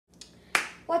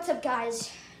What's up,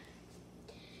 guys?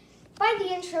 By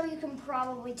the intro, you can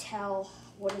probably tell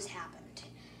what has happened.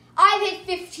 I've hit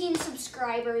 15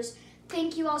 subscribers.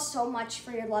 Thank you all so much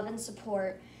for your love and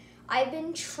support. I've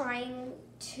been trying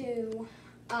to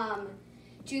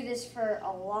do this for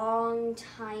a long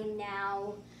time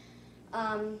now.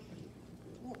 I'm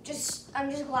just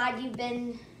glad you've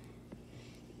been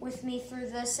with me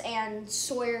through this, and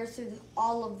Sawyer through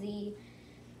all of the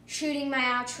shooting my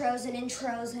outros and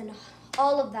intros and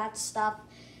all of that stuff.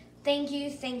 Thank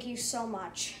you so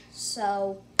much.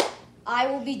 So I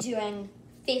will be doing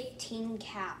 15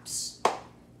 caps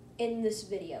in this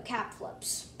video, cap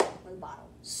flips with a bottle.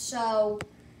 So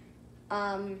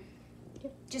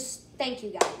just thank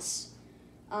you guys.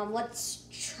 Let's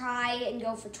try and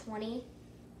go for 20.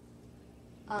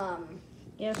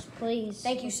 Yes, please.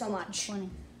 Thank you so much. 20.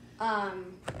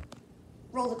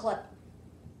 Roll the clip.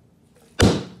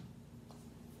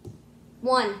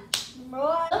 1.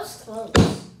 That's close.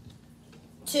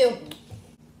 2.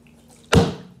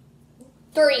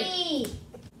 3.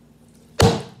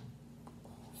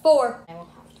 4. I will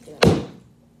have to do it.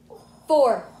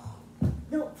 4.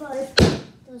 No, 5. That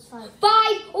was 5. 5.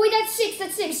 Oh wait, that's 6.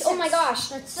 That's 6. Oh my gosh.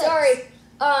 That's 6. Sorry.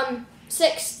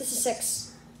 6. This is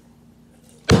 6.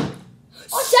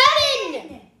 Oh,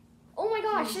 7. Oh my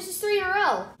gosh, this is 3 in a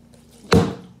row.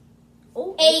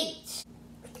 Oh, 8.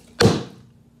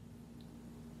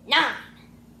 9.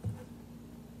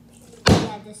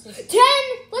 Yeah, this is 10.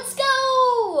 Let's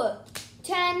go.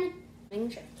 10.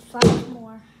 5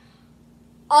 more.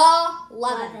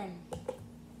 11.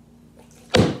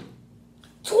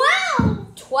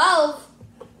 12. 12.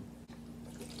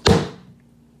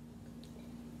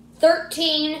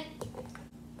 13.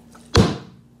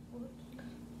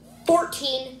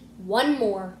 14. One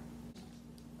more.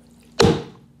 15.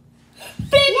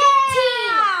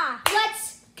 Yeah!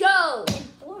 Let's go. In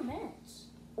 4 minutes.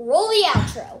 Roll the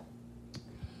outro.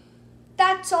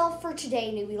 That's all for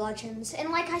today, Newbie Legends. And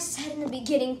like I said in the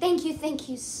beginning, thank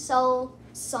you so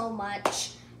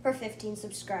much for 15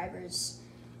 subscribers.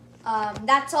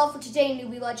 That's all for today,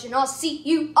 Newbie Legend. I'll see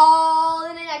you all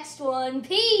in the next one.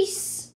 Peace.